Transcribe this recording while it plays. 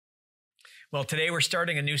Well, today we're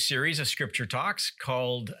starting a new series of scripture talks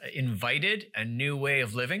called Invited, A New Way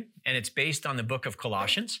of Living, and it's based on the book of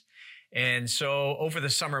Colossians. And so over the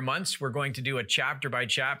summer months, we're going to do a chapter by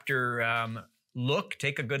chapter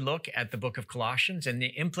take a good look at the book of Colossians and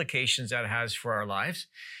the implications that it has for our lives.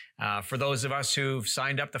 For those of us who've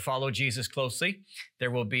signed up to follow Jesus closely,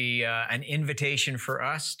 there will be an invitation for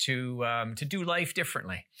us to do life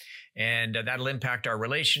differently. And that'll impact our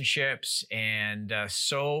relationships and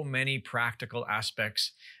so many practical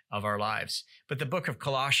aspects of our lives. But the book of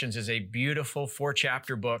Colossians is a beautiful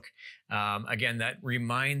 4-chapter book, again, that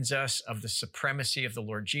reminds us of the supremacy of the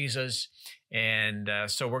Lord Jesus. And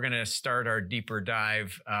so we're going to start our deeper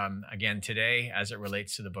dive again today as it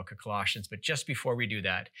relates to the book of Colossians. But just before we do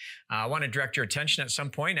that, I want to direct your attention at some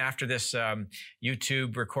point after this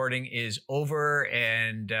YouTube recording is over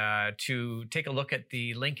and to take a look at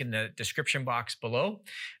the link in the description box below.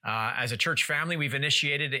 As a church family, we've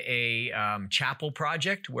initiated a chapel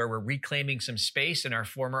project where we're reclaiming some space in our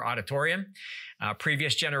former auditorium.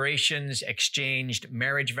 Previous generations exchanged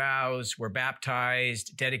marriage vows, were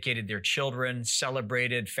baptized, dedicated their children,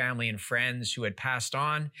 celebrated family and friends who had passed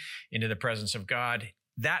on into the presence of God.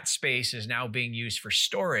 That space is now being used for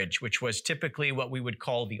storage, which was typically what we would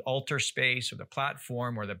call the altar space or the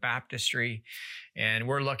platform or the baptistry. And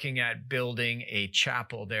we're looking at building a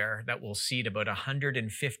chapel there that will seat about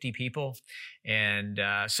 150 people. And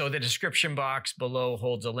so the description box below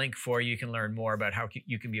holds a link for you. You can learn more about how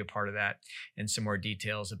you can be a part of that and some more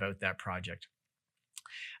details about that project.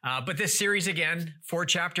 But this series, again,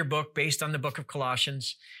 4-chapter book based on the book of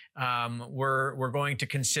Colossians. We're going to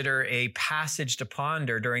consider a passage to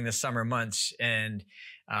ponder during the summer months. And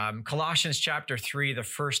Colossians chapter 3, the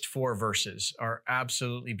first 4 verses are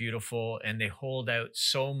absolutely beautiful, and they hold out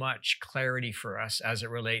so much clarity for us as it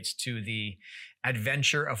relates to the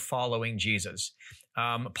adventure of following Jesus.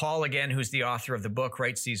 Paul, again, who's the author of the book,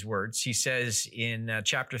 writes these words. He says in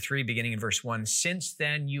chapter 3, beginning in verse 1, "Since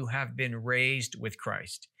then you have been raised with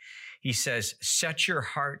Christ." He says, "Set your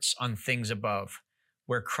hearts on things above,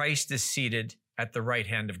 where Christ is seated at the right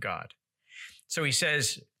hand of God." So he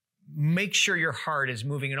says, make sure your heart is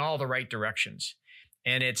moving in all the right directions,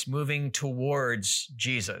 and it's moving towards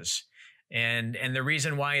Jesus. And the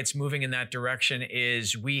reason why it's moving in that direction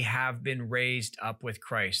is we have been raised up with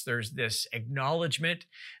Christ. There's this acknowledgement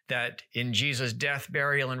that in Jesus' death,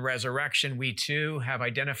 burial, and resurrection, we too have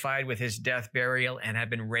identified with his death, burial, and have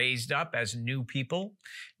been raised up as new people,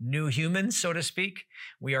 new humans, so to speak.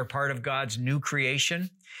 We are part of God's new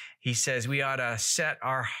creation. He says we ought to set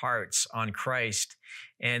our hearts on Christ.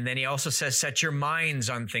 And then he also says, set your minds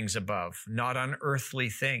on things above, not on earthly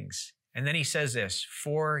things. And then he says this,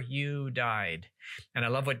 "For you died." And I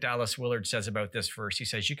love what Dallas Willard says about this verse. He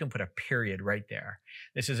says, you can put a period right there.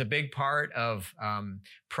 This is a big part of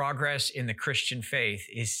progress in the Christian faith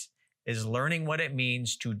is learning what it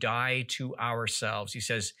means to die to ourselves. He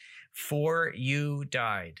says, "For you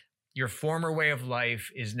died." Your former way of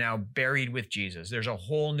life is now buried with Jesus. There's a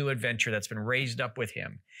whole new adventure that's been raised up with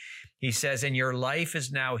him. He says, and your life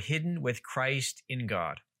is now hidden with Christ in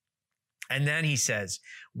God. And then he says,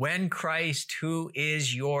 when Christ, who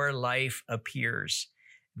is your life, appears,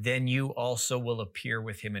 then you also will appear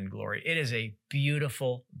with him in glory. It is a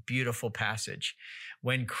beautiful, beautiful passage.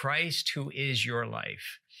 When Christ, who is your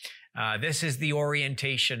life, this is the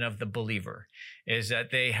orientation of the believer, is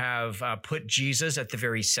that they have put Jesus at the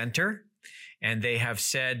very center, and they have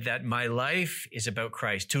said that my life is about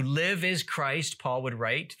Christ. To live is Christ, Paul would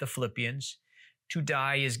write to the Philippians. To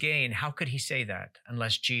die is gain. How could he say that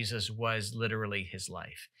unless Jesus was literally his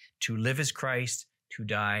life? To live is Christ, to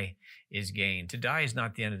die is gain. To die is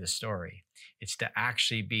not the end of the story. It's to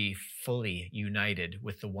actually be fully united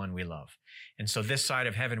with the one we love. And so this side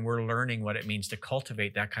of heaven, we're learning what it means to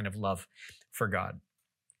cultivate that kind of love for God.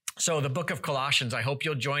 So the book of Colossians, I hope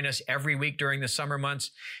you'll join us every week during the summer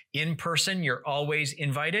months. In person, you're always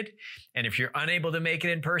invited. And if you're unable to make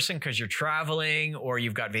it in person because you're traveling or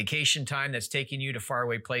you've got vacation time that's taking you to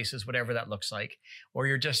faraway places, whatever that looks like, or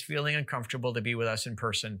you're just feeling uncomfortable to be with us in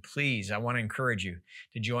person, please, I want to encourage you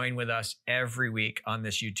to join with us every week on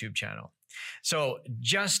this YouTube channel. So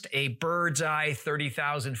just a bird's eye,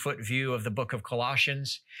 30,000 foot view of the book of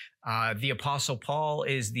Colossians. The Apostle Paul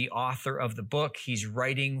is the author of the book. He's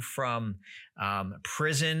writing from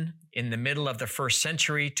prison in the middle of the first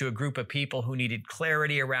century to a group of people who needed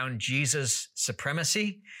clarity around Jesus'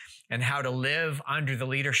 supremacy and how to live under the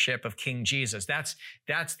leadership of King Jesus. That's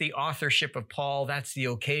the authorship of Paul. That's the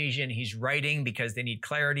occasion. He's writing because they need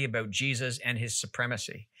clarity about Jesus and his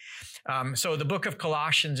supremacy. So the book of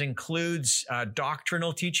Colossians includes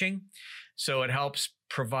doctrinal teaching. So it helps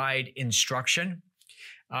provide instruction.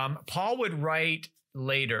 Paul would write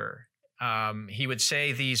later, he would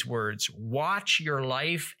say these words, "Watch your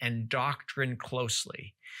life and doctrine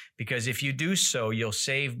closely, because if you do so, you'll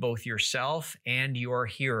save both yourself and your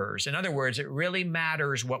hearers." In other words, it really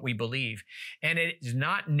matters what we believe. And it is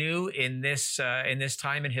not new in this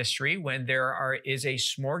time in history when there is a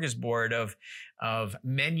smorgasbord of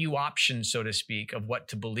menu options, so to speak, of what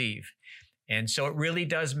to believe. And so it really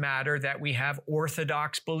does matter that we have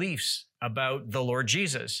orthodox beliefs about the Lord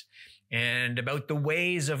Jesus and about the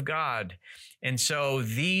ways of God. And so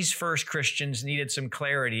these first Christians needed some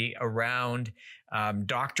clarity around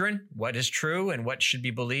doctrine, what is true and what should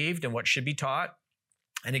be believed and what should be taught.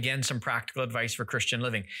 And again, some practical advice for Christian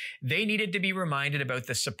living. They needed to be reminded about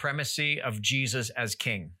the supremacy of Jesus as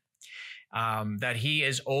king, that he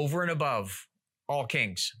is over and above all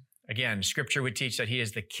kings. Again, scripture would teach that he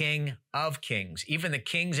is the King of kings. Even the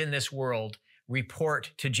kings in this world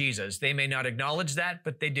report to Jesus. They may not acknowledge that,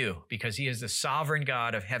 but they do, because he is the sovereign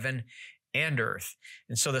God of heaven and earth.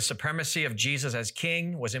 And so the supremacy of Jesus as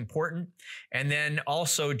king was important. And then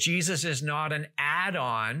also, Jesus is not an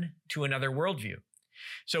add-on to another worldview.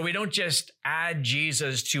 So we don't just add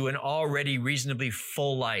Jesus to an already reasonably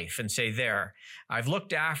full life and say, there, I've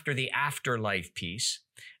looked after the afterlife piece,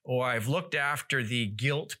 or I've looked after the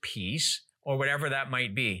guilt piece, or whatever that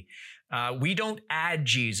might be. We don't add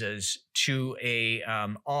Jesus to a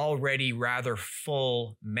already rather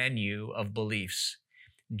full menu of beliefs.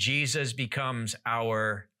 Jesus becomes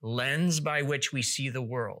our lens by which we see the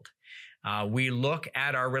world. We look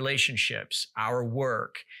at our relationships, our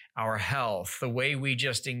work, our health, the way we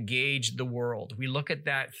just engage the world. We look at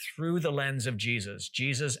that through the lens of Jesus,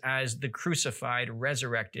 Jesus as the crucified,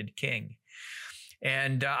 resurrected King.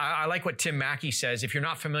 And I like what Tim Mackey says. If you're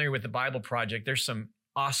not familiar with the Bible Project, there's some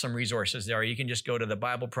awesome resources there. You can just go to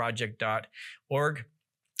thebibleproject.org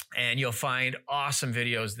and you'll find awesome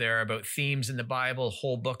videos there about themes in the Bible,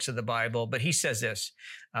 whole books of the Bible. But he says this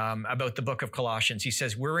about the book of Colossians. He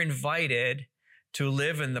says, we're invited to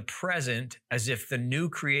live in the present as if the new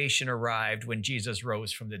creation arrived when Jesus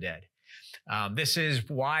rose from the dead. This is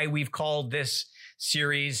why we've called this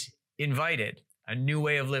series Invited, a new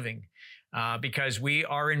way of living. Because we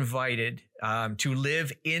are invited to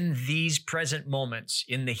live in these present moments,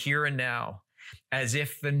 in the here and now, as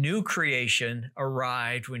if the new creation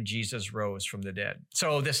arrived when Jesus rose from the dead.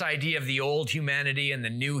 So this idea of the old humanity and the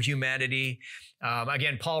new humanity,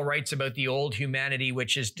 again, Paul writes about the old humanity,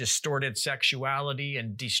 which is distorted sexuality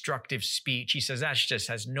and destructive speech. He says that just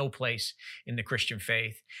has no place in the Christian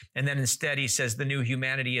faith. And then instead, he says the new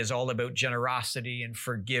humanity is all about generosity and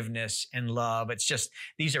forgiveness and love. It's just,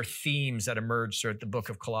 these are themes that emerge throughout the book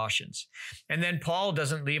of Colossians. And then Paul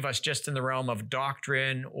doesn't leave us just in the realm of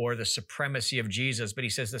doctrine or the supremacy of Jesus, but he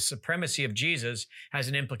says the supremacy of Jesus has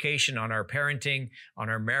an implication on our parenting, on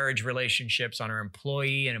our marriage relationships, on our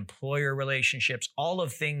employee and employer relationships. All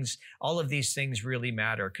of these things really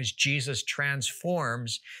matter because Jesus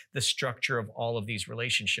transforms the structure of all of these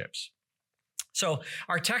relationships. So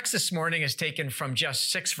our text this morning is taken from just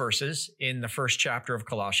 6 verses in the first chapter of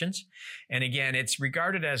Colossians. And again, it's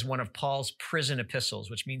regarded as one of Paul's prison epistles,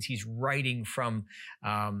 which means he's writing from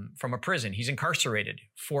a prison. He's incarcerated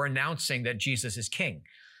for announcing that Jesus is king.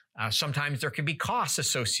 Sometimes there can be costs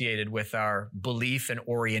associated with our belief and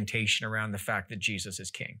orientation around the fact that Jesus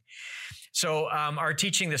is king. So our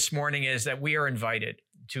teaching this morning is that we are invited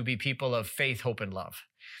to be people of faith, hope, and love.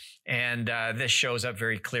 And this shows up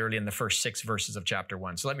very clearly in the first 6 verses of chapter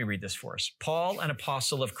 1. So let me read this for us. Paul, an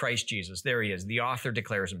apostle of Christ Jesus. There he is. The author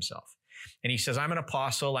declares himself. And he says, I'm an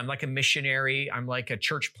apostle. I'm like a missionary. I'm like a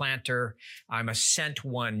church planter. I'm a sent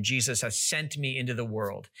one. Jesus has sent me into the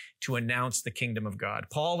world to announce the kingdom of God.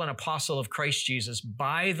 Paul, an apostle of Christ Jesus,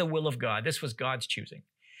 by the will of God. This was God's choosing.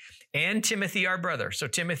 And Timothy, our brother. So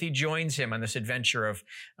Timothy joins him on this adventure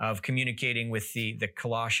of communicating with the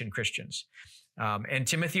Colossian Christians. And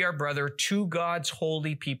Timothy, our brother, to God's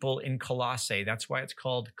holy people in Colossae. That's why it's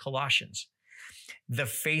called Colossians. The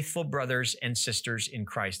faithful brothers and sisters in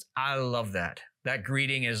Christ. I love that. That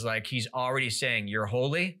greeting is like he's already saying, you're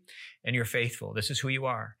holy and you're faithful. This is who you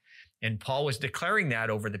are. And Paul was declaring that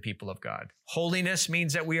over the people of God. Holiness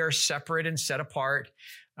means that we are separate and set apart.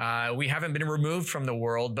 We haven't been removed from the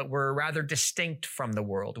world, but we're rather distinct from the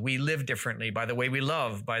world. We live differently by the way we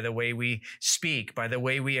love, by the way we speak, by the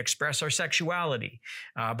way we express our sexuality,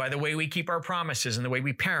 by the way we keep our promises and the way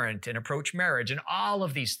we parent and approach marriage and all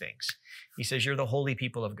of these things. He says, you're the holy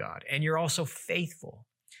people of God and you're also faithful.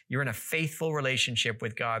 You're in a faithful relationship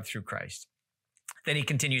with God through Christ. Then he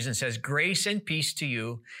continues and says, grace and peace to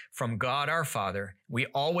you from God our Father. We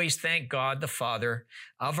always thank God, the Father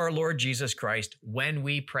of our Lord Jesus Christ, when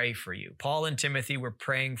we pray for you. Paul and Timothy were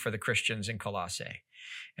praying for the Christians in Colossae.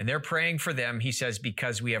 And they're praying for them, he says,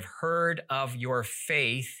 because we have heard of your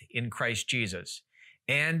faith in Christ Jesus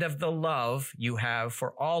and of the love you have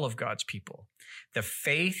for all of God's people, the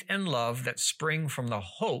faith and love that spring from the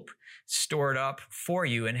hope stored up for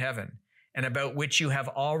you in heaven, and about which you have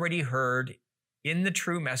already heard in the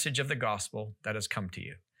true message of the gospel that has come to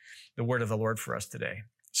you. The word of the Lord for us today.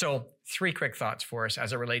 So 3 quick thoughts for us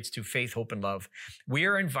as it relates to faith, hope, and love. We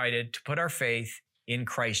are invited to put our faith in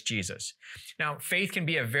Christ Jesus. Now, faith can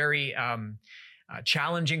be a very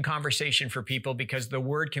challenging conversation for people because the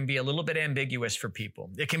word can be a little bit ambiguous for people.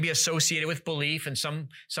 It can be associated with belief, and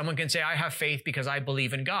someone can say, I have faith because I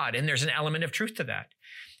believe in God. And there's an element of truth to that.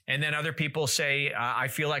 And then other people say, I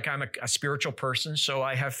feel like I'm a spiritual person, so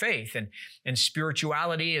I have faith. And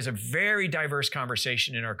spirituality is a very diverse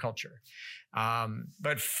conversation in our culture.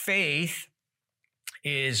 But faith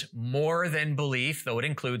is more than belief, though it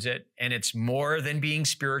includes it. And it's more than being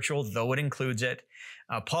spiritual, though it includes it.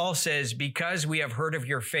 Paul says, because we have heard of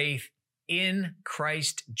your faith in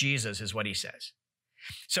Christ Jesus, is what he says.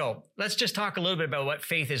 So let's just talk a little bit about what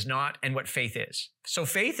faith is not and what faith is. So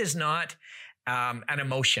faith is not an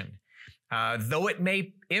emotion. Though it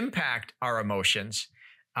may impact our emotions,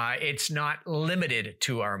 it's not limited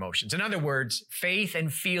to our emotions. In other words, faith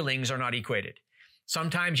and feelings are not equated.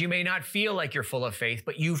 Sometimes you may not feel like you're full of faith,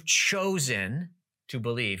 but you've chosen to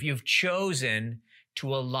believe. You've chosen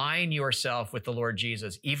to align yourself with the Lord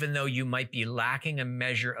Jesus, even though you might be lacking a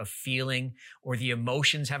measure of feeling or the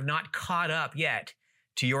emotions have not caught up yet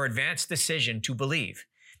to your advanced decision to believe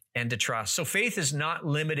and to trust. So faith is not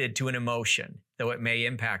limited to an emotion, though it may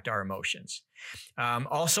impact our emotions.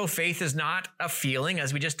 Also, faith is not a feeling,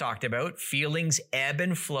 as we just talked about. Feelings ebb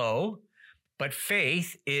and flow, but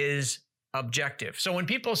faith is objective. So when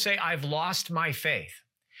people say, I've lost my faith,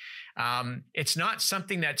 it's not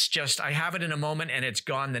something that's just, I have it in a moment and it's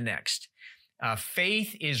gone the next.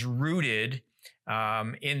 Faith is rooted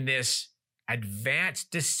in this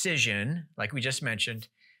advanced decision, like we just mentioned,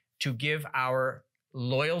 to give our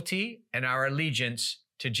loyalty and our allegiance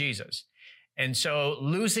to Jesus. And so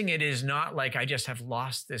losing it is not like I just have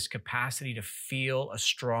lost this capacity to feel a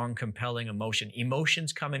strong, compelling emotion.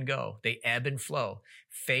 Emotions come and go. They ebb and flow.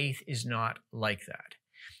 Faith is not like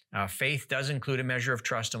that. Faith does include a measure of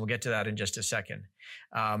trust, and we'll get to that in just a second.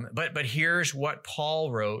 But here's what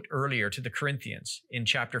Paul wrote earlier to the Corinthians in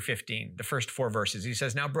chapter 15, the first 4 verses. He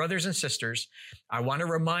says, now, brothers and sisters, I want to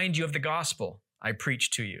remind you of the gospel I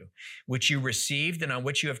preached to you, which you received and on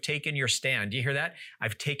which you have taken your stand. Do you hear that?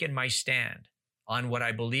 I've taken my stand on what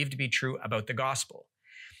I believe to be true about the gospel.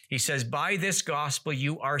 He says, by this gospel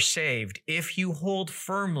you are saved if you hold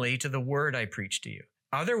firmly to the word I preached to you.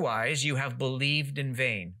 Otherwise, you have believed in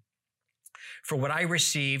vain. For what I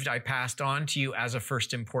received, I passed on to you as of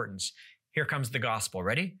first importance. Here comes the gospel.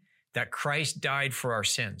 Ready? That Christ died for our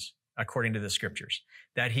sins, according to the scriptures,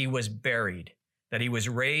 that he was buried, that he was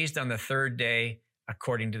raised on the 3rd day,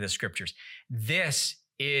 according to the scriptures. This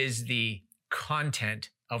is the content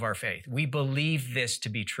of our faith. We believe this to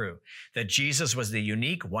be true, that Jesus was the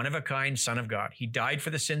unique, one-of-a-kind Son of God. He died for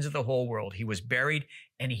the sins of the whole world. He was buried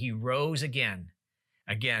and he rose again.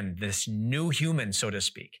 Again, this new human, so to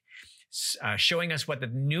speak, showing us what the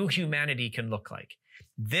new humanity can look like.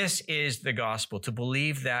 This is the gospel, to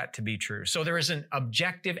believe that to be true. So there is an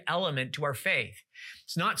objective element to our faith.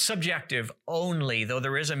 It's not subjective only, though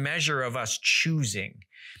there is a measure of us choosing.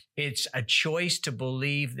 It's a choice to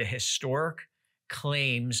believe the historic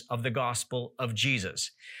claims of the gospel of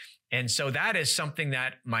Jesus. And so that is something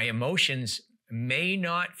that my emotions may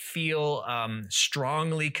not feel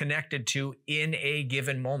strongly connected to in a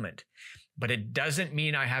given moment, but it doesn't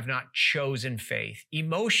mean I have not chosen faith.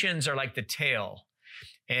 Emotions are like the tail,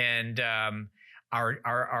 and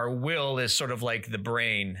our will is sort of like the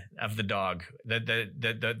brain of the dog.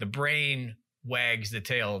 The brain wags the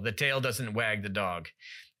tail. The tail doesn't wag the dog.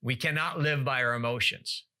 We cannot live by our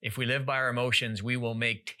emotions. If we live by our emotions, we will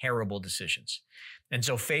make terrible decisions. And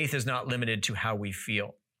so faith is not limited to how we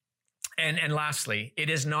feel. And lastly,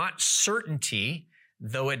 it is not certainty,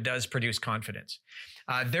 though it does produce confidence.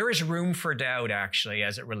 There is room for doubt, actually,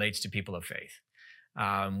 as it relates to people of faith.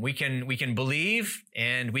 We can believe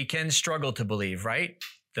and we can struggle to believe, right?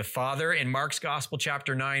 The Father in Mark's Gospel,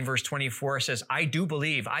 chapter 9, verse 24 says, I do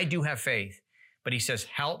believe, I do have faith. But he says,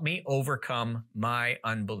 help me overcome my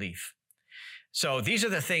unbelief. So these are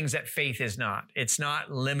the things that faith is not. It's not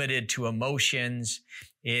limited to emotions.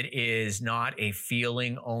 It is not a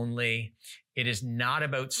feeling only. It is not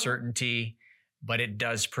about certainty. but it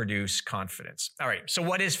does produce confidence. All right, so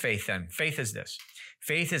what is faith then? Faith is this.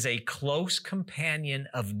 Faith is a close companion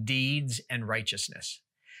of deeds and righteousness.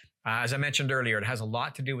 As I mentioned earlier, it has a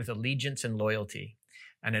lot to do with allegiance and loyalty,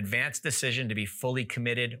 an advanced decision to be fully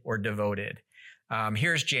committed or devoted.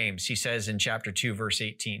 Here's James. He says in chapter 2, verse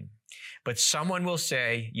 18, but someone will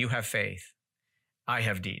say, you have faith, I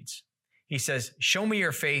have deeds. He says, show me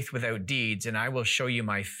your faith without deeds, and I will show you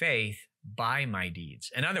my faith by my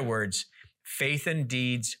deeds. In other words, faith and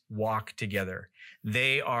deeds walk together.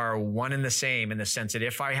 They are one and the same in the sense that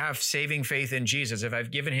if I have saving faith in Jesus, if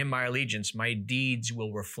I've given him my allegiance, my deeds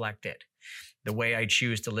will reflect it, the way I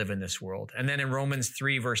choose to live in this world. And then in Romans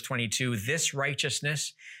 3, verse 22, this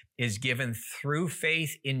righteousness is given through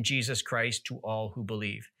faith in Jesus Christ to all who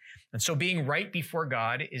believe. And so being right before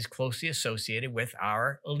God is closely associated with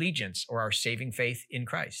our allegiance or our saving faith in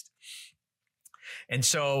Christ. And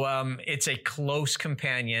so it's a close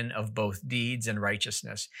companion of both deeds and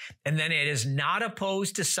righteousness. And then it is not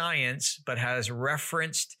opposed to science, but has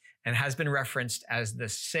been referenced as the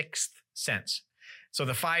sixth sense. So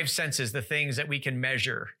the five senses, the things that we can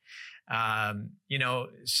measure,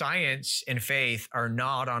 science and faith are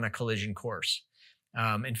not on a collision course.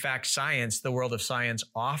 In fact, science, the world of science,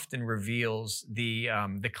 often reveals the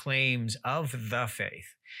claims of the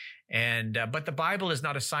faith, but the Bible is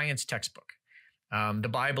not a science textbook. The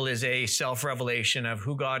Bible is a self-revelation of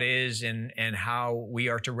who God is and how we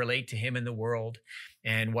are to relate to him in the world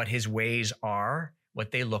and what his ways are,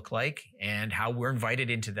 what they look like, and how we're invited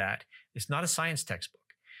into that. It's not a science textbook,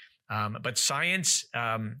 but science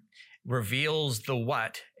reveals the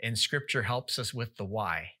what, and Scripture helps us with the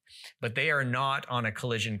why. But they are not on a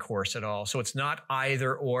collision course at all. So it's not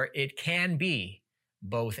either or, it can be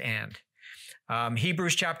both and.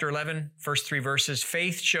 Hebrews chapter 11, first 3 verses,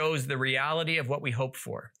 faith shows the reality of what we hope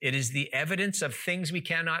for. It is the evidence of things we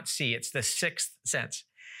cannot see. It's the sixth sense.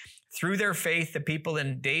 Through their faith, the people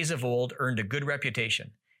in days of old earned a good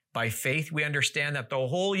reputation. By faith, we understand that the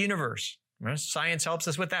whole universe, science helps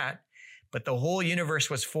us with that, but the whole universe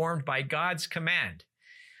was formed by God's command.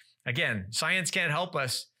 Again, science can't help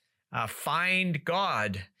us find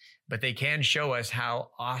God, but they can show us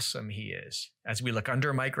how awesome he is. As we look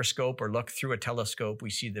under a microscope or look through a telescope, we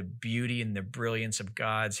see the beauty and the brilliance of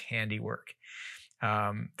God's handiwork.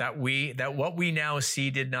 That what we now see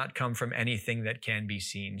did not come from anything that can be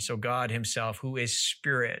seen. So God himself, who is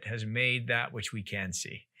spirit, has made that which we can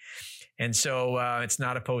see. And so it's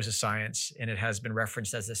not opposed to science, and it has been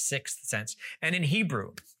referenced as the sixth sense. And in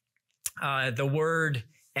Hebrew, the word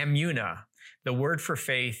emuna, the word for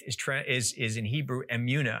faith is in Hebrew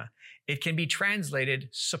emuna. It can be translated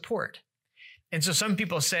support. And so some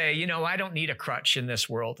people say, I don't need a crutch in this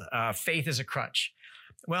world. Faith is a crutch.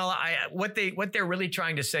 Well, what they're really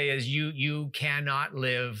trying to say is you cannot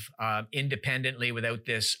live independently without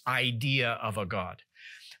this idea of a God.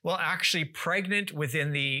 Well, actually, pregnant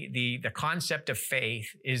within the concept of faith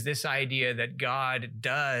is this idea that God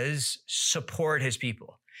does support his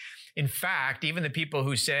people. In fact, even the people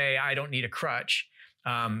who say, I don't need a crutch,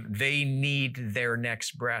 they need their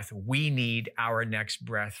next breath. We need our next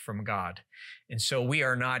breath from God. And so we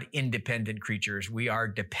are not independent creatures. We are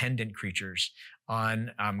dependent creatures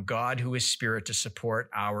on God, who is spirit, to support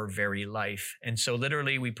our very life. And so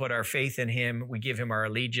literally we put our faith in him. We give him our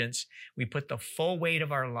allegiance. We put the full weight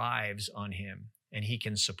of our lives on him, and he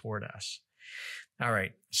can support us. All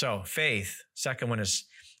right. So faith. Second one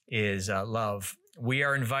is love. We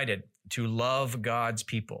are invited to love God's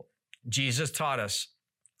people. Jesus taught us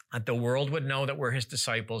that the world would know that we're his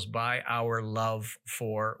disciples by our love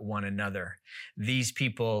for one another. These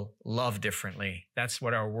people love differently. That's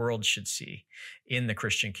what our world should see in the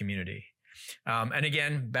Christian community. And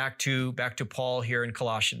again, back to Paul here in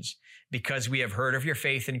Colossians, because we have heard of your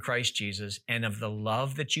faith in Christ Jesus and of the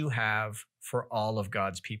love that you have for all of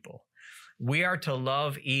God's people. We are to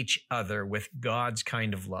love each other with God's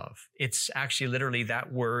kind of love. It's actually literally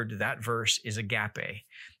that word, that verse is agape.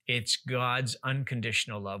 It's God's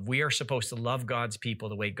unconditional love. We are supposed to love God's people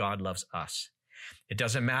the way God loves us. It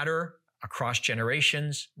doesn't matter across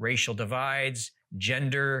generations, racial divides,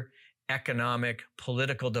 gender, economic,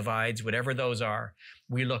 political divides, whatever those are.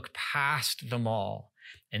 We look past them all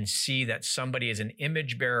and see that somebody is an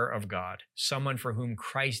image bearer of God, someone for whom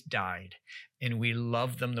Christ died, and we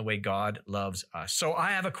love them the way God loves us. So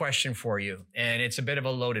I have a question for you, and it's a bit of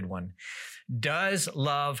a loaded one. Does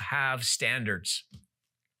love have standards?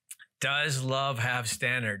 Does love have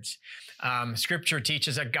standards? Scripture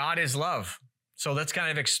teaches that God is love. So let's kind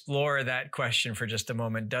of explore that question for just a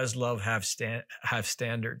moment. Does love have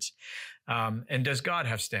standards? And does God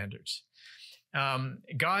have standards?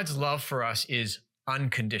 God's love for us is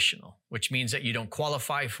unconditional, which means that you don't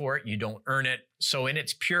qualify for it, you don't earn it. So in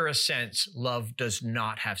its purest sense, love does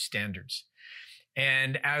not have standards.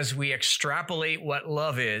 And as we extrapolate what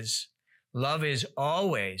love is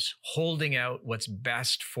always holding out what's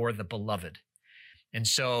best for the beloved. And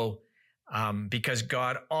so because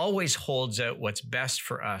God always holds out what's best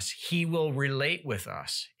for us, he will relate with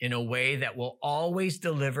us in a way that will always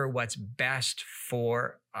deliver what's best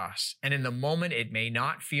for us. And in the moment, it may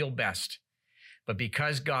not feel best, but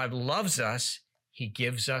because God loves us, he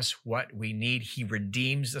gives us what we need. He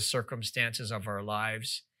redeems the circumstances of our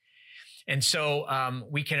lives. And so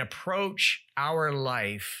we can approach our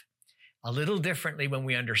life a little differently when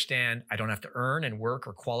we understand I don't have to earn and work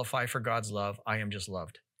or qualify for God's love. I am just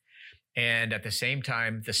loved. And at the same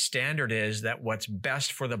time, the standard is that what's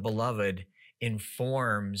best for the beloved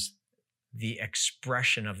informs the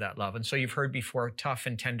expression of that love. And so you've heard before, tough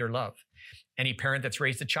and tender love. Any parent that's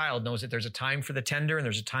raised a child knows that there's a time for the tender and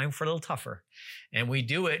there's a time for a little tougher. And we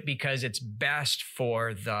do it because it's best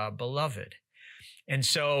for the beloved. And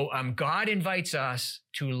so God invites us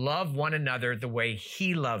to love one another the way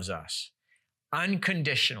he loves us,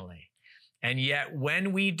 unconditionally. And yet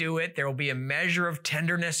when we do it, there will be a measure of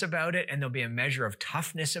tenderness about it, and there'll be a measure of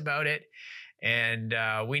toughness about it. And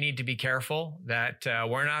we need to be careful that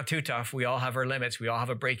we're not too tough. We all have our limits. We all have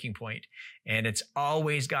a breaking point. And it's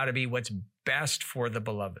always got to be what's best for the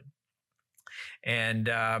beloved. And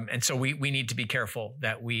so we need to be careful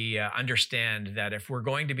that we understand that if we're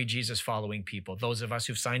going to be Jesus following people, those of us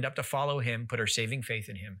who've signed up to follow him, put our saving faith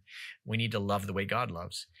in him, we need to love the way God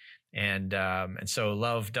loves. And so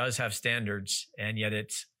love does have standards, and yet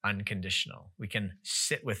it's unconditional. We can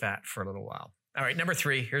sit with that for a little while. All right, number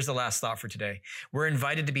 3, here's the last thought for today. We're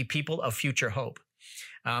invited to be people of future hope.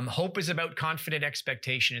 Hope is about confident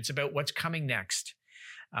expectation. It's about what's coming next.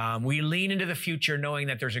 We lean into the future knowing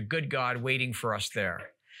that there's a good God waiting for us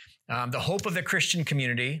there. The hope of the Christian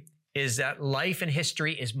community is that life and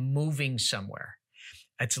history is moving somewhere.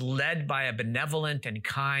 It's led by a benevolent and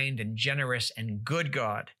kind and generous and good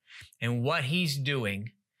God. And what he's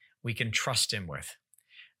doing, we can trust him with.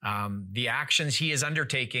 The actions he is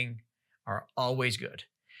undertaking are always good.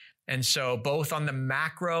 And so both on the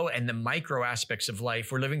macro and the micro aspects of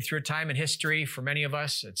life, we're living through a time in history for many of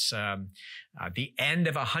us. It's the end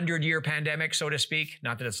of a 100-year pandemic, so to speak.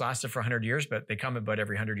 Not that it's lasted for 100 years, but they come about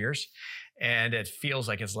every 100 years. And it feels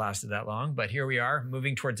like it's lasted that long. But here we are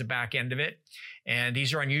moving towards the back end of it. And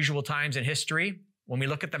these are unusual times in history. When we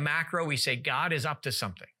look at the macro, we say God is up to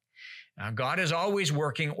something. God is always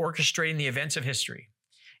working, orchestrating the events of history.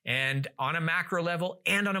 And on a macro level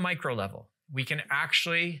and on a micro level, we can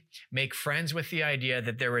actually make friends with the idea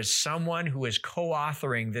that there is someone who is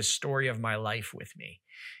co-authoring this story of my life with me.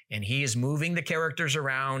 And he is moving the characters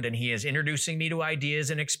around, and he is introducing me to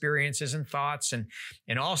ideas and experiences and thoughts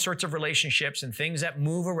and all sorts of relationships and things that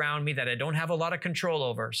move around me that I don't have a lot of control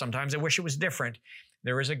over. Sometimes I wish it was different.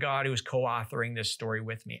 There is a God who is co-authoring this story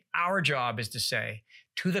with me. Our job is to say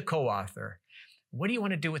to the co-author, what do you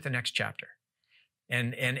want to do with the next chapter?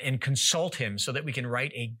 And consult him so that we can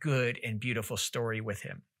write a good and beautiful story with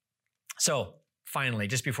him. So finally,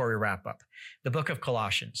 just before we wrap up, the book of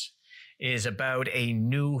Colossians is about a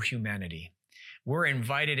new humanity. We're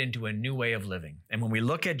invited into a new way of living. And when we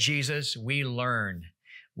look at Jesus, we learn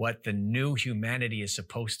what the new humanity is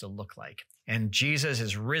supposed to look like. And Jesus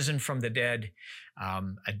is risen from the dead,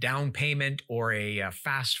 a down payment or a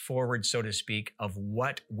fast forward, so to speak, of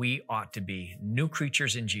what we ought to be, new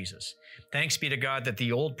creatures in Jesus. Thanks be to God that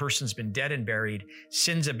the old person's been dead and buried,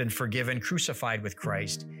 sins have been forgiven, crucified with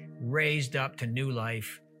Christ, raised up to new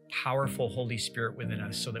life, powerful Holy Spirit within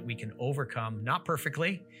us so that we can overcome, not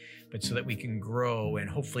perfectly, but so that we can grow and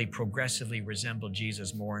hopefully progressively resemble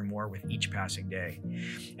Jesus more and more with each passing day.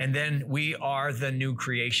 And then we are the new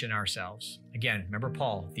creation ourselves. Again, remember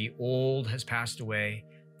Paul, the old has passed away,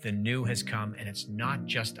 the new has come, and it's not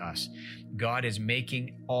just us. God is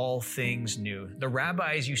making all things new. The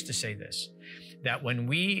rabbis used to say this, that when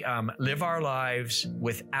we live our lives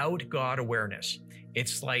without God awareness,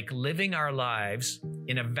 it's like living our lives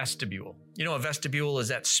in a vestibule. You know, a vestibule is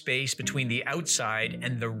that space between the outside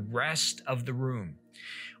and the rest of the room.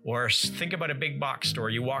 Or think about a big box store.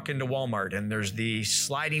 You walk into Walmart and there's the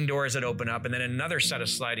sliding doors that open up and then another set of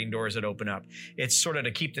sliding doors that open up. It's sort of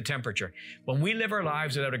to keep the temperature. When we live our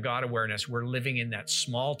lives without a God awareness, we're living in that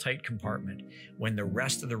small, tight compartment when the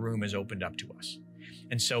rest of the room is opened up to us.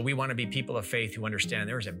 And so we want to be people of faith who understand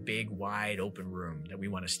there is a big, wide open room that we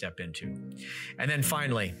want to step into. And then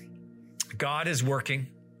finally, God is working.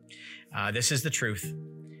 This is the truth.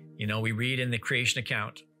 We read in the creation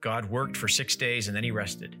account, God worked for 6 days and then he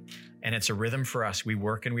rested. And it's a rhythm for us. We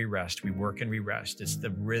work and we rest. We work and we rest. It's the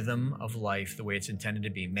rhythm of life, the way it's intended to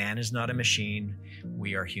be. Man is not a machine.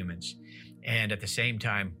 We are humans. And at the same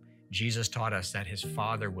time, Jesus taught us that his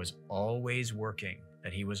Father was always working,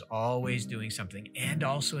 that he was always doing something, and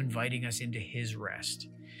also inviting us into his rest.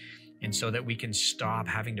 And so that we can stop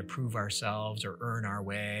having to prove ourselves or earn our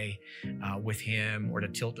way with him, or to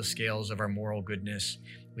tilt the scales of our moral goodness.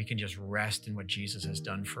 We can just rest in what Jesus has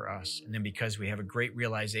done for us. And then because we have a great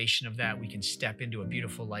realization of that, we can step into a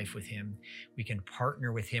beautiful life with him. We can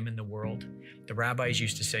partner with him in the world. The rabbis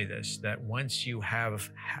used to say this, that once you have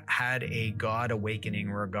had a God awakening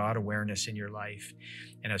or a God awareness in your life,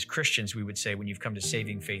 and as Christians, we would say when you've come to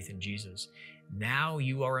saving faith in Jesus, now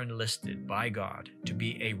you are enlisted by God to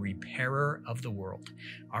be a repairer of the world.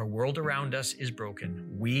 Our world around us is broken.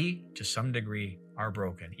 We, to some degree, are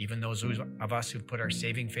broken, even those of us who've put our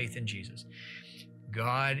saving faith in Jesus.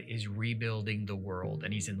 God is rebuilding the world,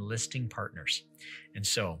 and he's enlisting partners. And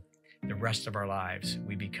so the rest of our lives,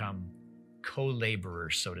 we become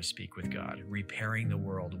co-laborers, so to speak, with God, repairing the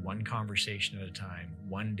world one conversation at a time,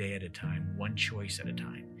 one day at a time, one choice at a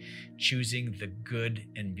time, choosing the good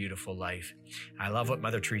and beautiful life. I love what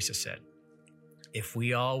Mother Teresa said. If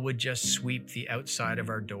we all would just sweep the outside of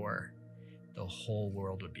our door, the whole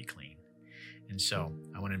world would be clean. And so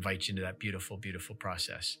I want to invite you into that beautiful, beautiful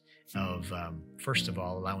process of, first of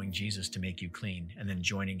all, allowing Jesus to make you clean, and then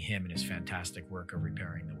joining him in his fantastic work of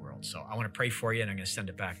repairing the world. So I want to pray for you, and I'm going to send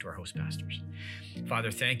it back to our host pastors.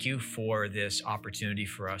 Father, thank you for this opportunity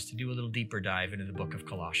for us to do a little deeper dive into the book of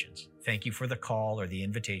Colossians. Thank you for the call or the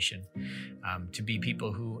invitation to be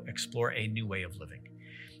people who explore a new way of living.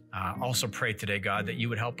 Also pray today, God, that you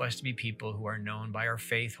would help us to be people who are known by our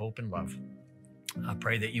faith, hope, and love. I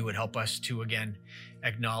pray that you would help us to, again,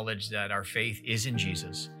 acknowledge that our faith is in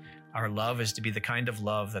Jesus. Our love is to be the kind of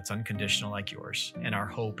love that's unconditional like yours. And our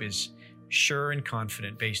hope is sure and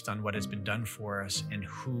confident based on what has been done for us and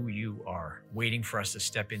who you are, waiting for us to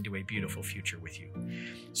step into a beautiful future with you.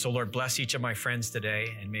 So Lord, bless each of my friends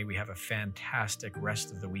today, and may we have a fantastic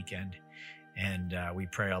rest of the weekend. And we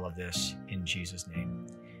pray all of this in Jesus' name.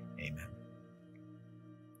 Amen.